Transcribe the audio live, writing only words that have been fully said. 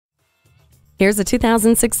Here's a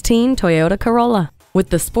 2016 Toyota Corolla.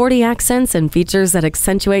 With the sporty accents and features that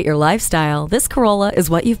accentuate your lifestyle, this Corolla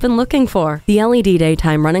is what you've been looking for. The LED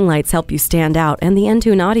daytime running lights help you stand out, and the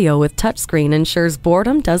Entune audio with touchscreen ensures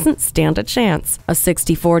boredom doesn't stand a chance. A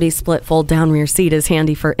 60/40 split fold-down rear seat is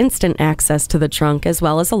handy for instant access to the trunk as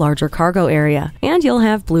well as a larger cargo area. And you'll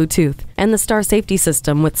have Bluetooth and the Star Safety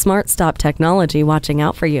System with Smart Stop technology watching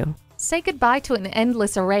out for you. Say goodbye to an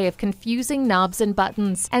endless array of confusing knobs and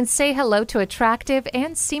buttons, and say hello to attractive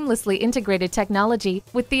and seamlessly integrated technology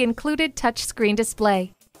with the included touchscreen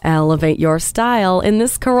display. Elevate your style in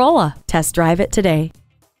this Corolla. Test drive it today.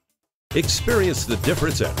 Experience the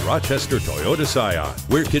difference at Rochester Toyota Scion.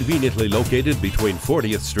 We're conveniently located between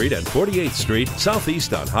 40th Street and 48th Street,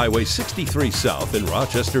 southeast on Highway 63 South in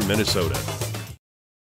Rochester, Minnesota.